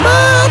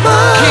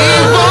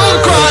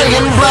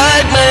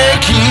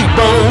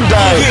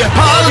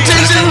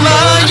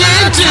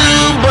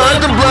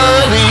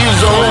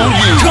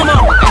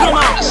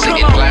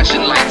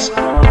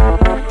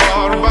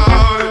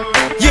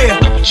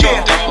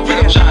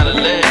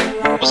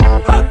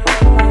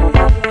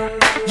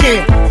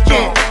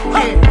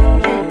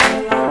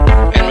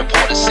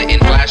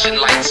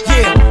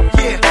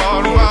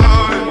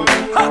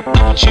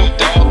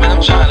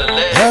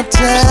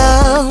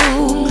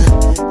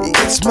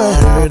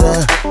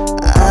murder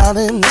out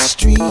in the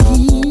streets.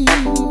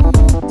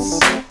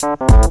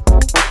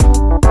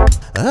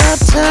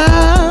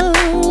 Uptown,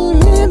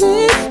 it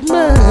is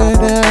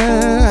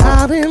murder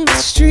out in the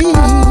streets.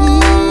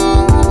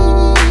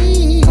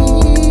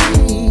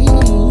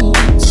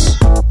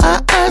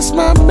 I asked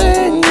my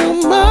man,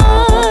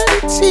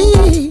 Marty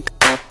T.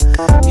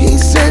 He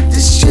said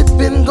this shit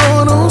been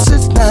going on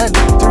since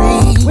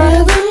 '93.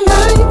 Where the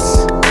nights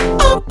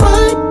are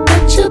bright,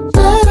 but you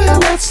better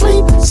not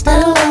sleep.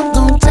 Still, I'm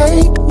gonna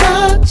take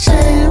my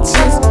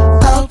chances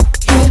out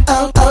here,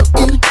 out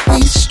in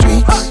these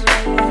streets.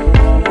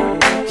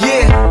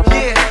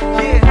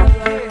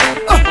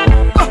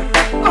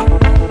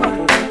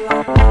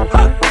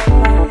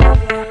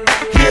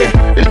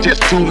 It's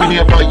just too many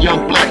of our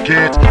young black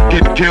kids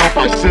getting killed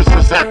by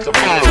sister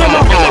saxophone.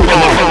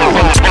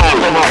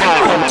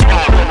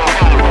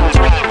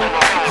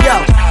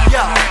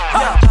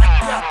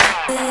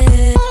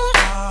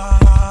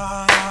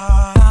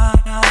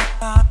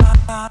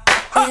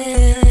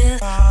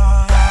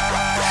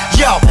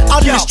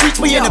 Out in the streets,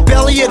 we in the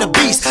belly of the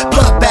beast.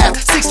 Bloodbath,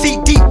 6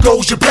 feet deep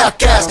goes your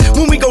black ass.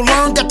 When we gon'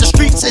 learn that the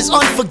streets is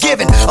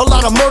unforgiving. A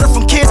lot of murder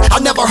from kids I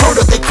never heard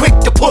of, they quick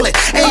to pull it.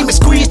 Aim and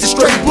squeeze the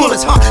straight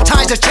bullets,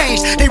 Times have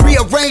changed, they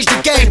rearranged the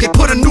game. They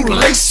put a new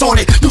lace on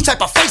it, new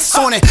type of face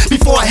on it.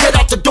 Before I head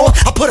out the door,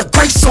 I put a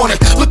grace on it.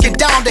 Looking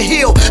down the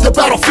hill, the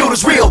battlefield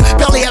is real.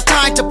 Barely have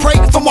time to pray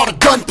from all the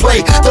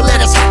gunplay. The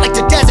lead is hot like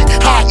the desert,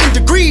 high in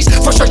degrees.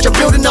 Frustration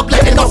building up,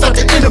 letting off at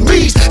the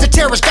enemies. The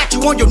terrorists got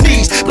you on your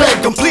knees,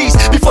 beg them please,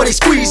 before they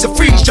squeeze and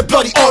freeze your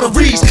bloody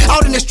arteries.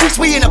 Out in the streets,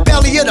 we in the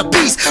belly of the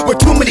beast, where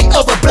too many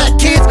other black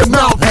kids come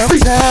out and free.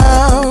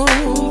 Uptown,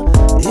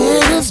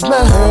 it is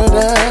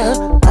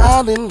murder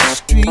out in the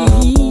streets.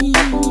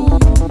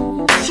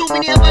 Too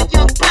many of our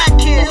young black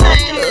kids.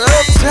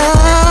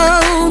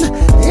 Uptown,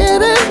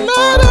 it is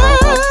murder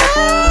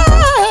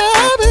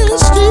out in the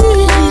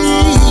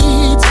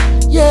streets.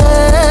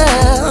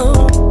 Yeah,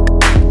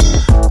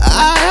 I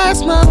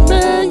asked my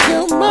man,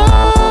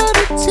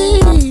 Marty T,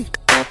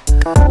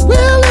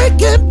 will it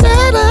get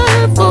better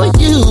for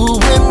you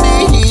and me?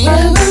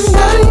 And the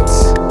nights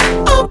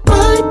are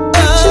bright,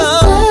 but you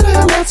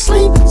better not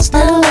sleep.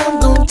 Still, I'm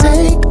gonna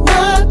take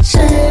my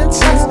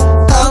chances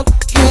out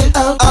here,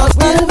 out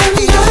where the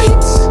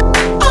nights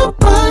are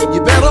bright.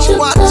 You better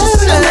watch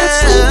yourself.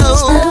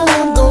 Still,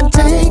 I'm gonna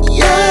take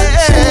my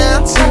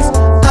chances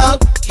out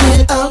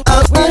here, out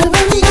where the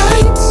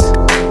nights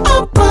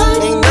are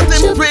bright. Ain't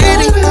nothing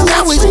pretty,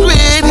 now it's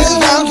pretty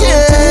out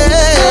here.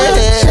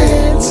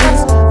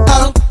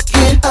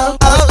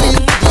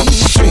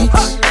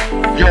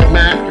 Yo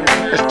man,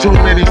 there's too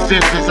many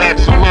sisters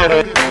acts of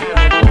murder.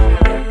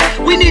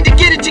 We need to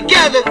get it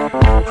together.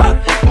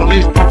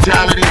 Police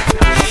brutality.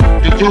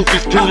 The youth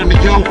is killing the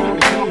youth.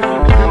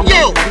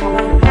 Yo,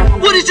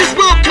 what is this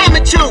world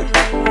coming to?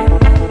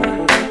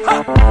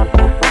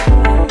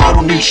 Out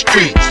on these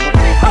streets.